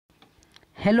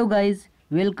Hello guys,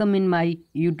 welcome in my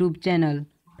YouTube channel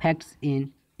Facts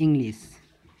in English.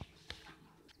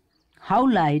 How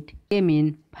light came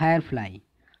in firefly?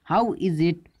 How is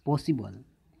it possible?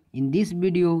 In this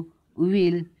video we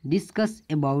will discuss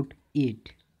about it.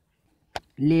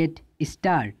 Let's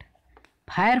start.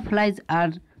 Fireflies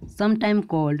are sometimes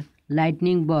called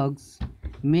lightning bugs.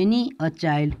 Many a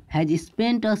child has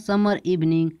spent a summer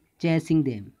evening chasing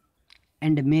them.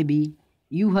 And maybe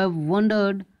you have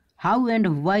wondered how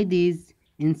and why these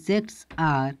insects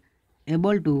are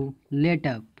able to light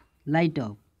up.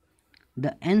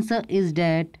 The answer is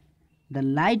that the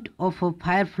light of a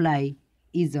firefly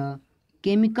is a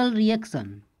chemical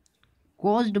reaction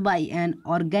caused by an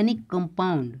organic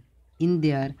compound in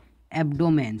their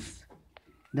abdomens.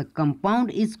 The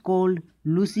compound is called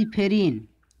luciferin.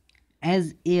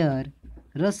 As air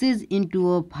rushes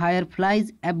into a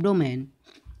firefly's abdomen,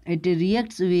 it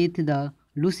reacts with the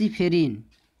luciferin,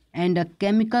 and a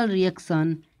chemical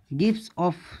reaction gives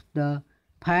off the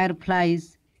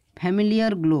firefly's familiar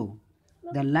glow.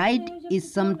 The light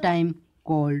is sometimes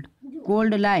called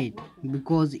cold light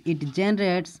because it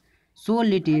generates so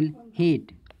little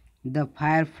heat. The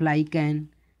firefly can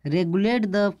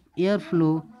regulate the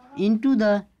airflow into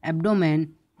the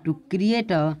abdomen to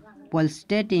create a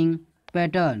pulsating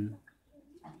pattern.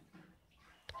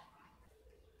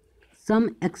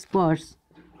 Some experts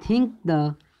think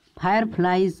the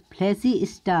firefly's flashy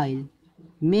style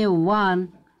may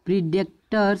warn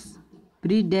predators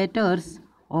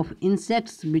of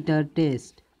insects' bitter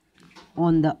taste.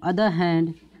 On the other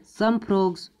hand, some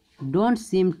frogs don't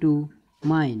seem to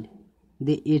mind.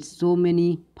 They eat so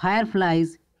many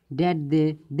fireflies that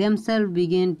they themselves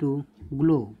begin to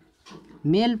glow.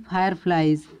 Male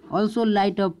fireflies also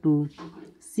light up to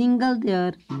signal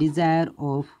their desire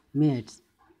of mates,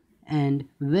 and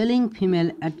wailing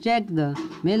females attract the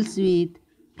males with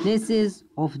flashes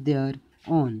of their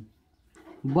own.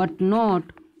 But not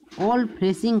all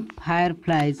flashing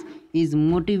fireflies is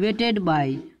motivated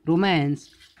by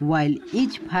romance. While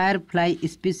each firefly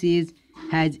species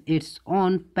has its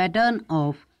own pattern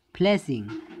of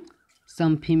flashing,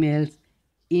 some females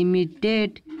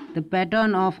imitate the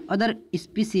pattern of other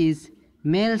species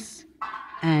males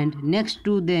and next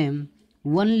to them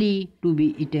only to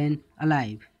be eaten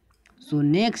alive. So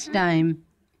next time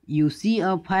you see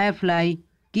a firefly,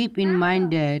 keep in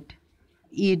mind that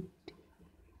it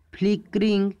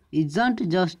flickering isn't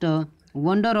just a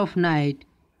wonder of night,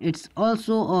 it's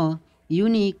also a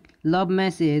unique love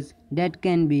message that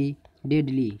can be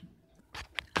deadly.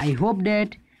 I hope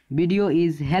that video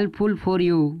is helpful for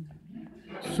you.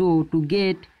 So to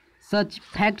get such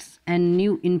facts and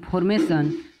new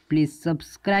information, please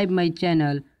subscribe my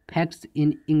channel Facts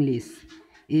in English.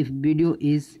 If video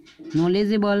is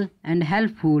knowledgeable and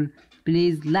helpful,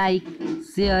 please like,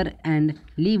 share and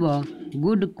leave a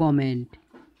good comment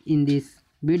in this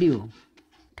video.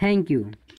 Thank you.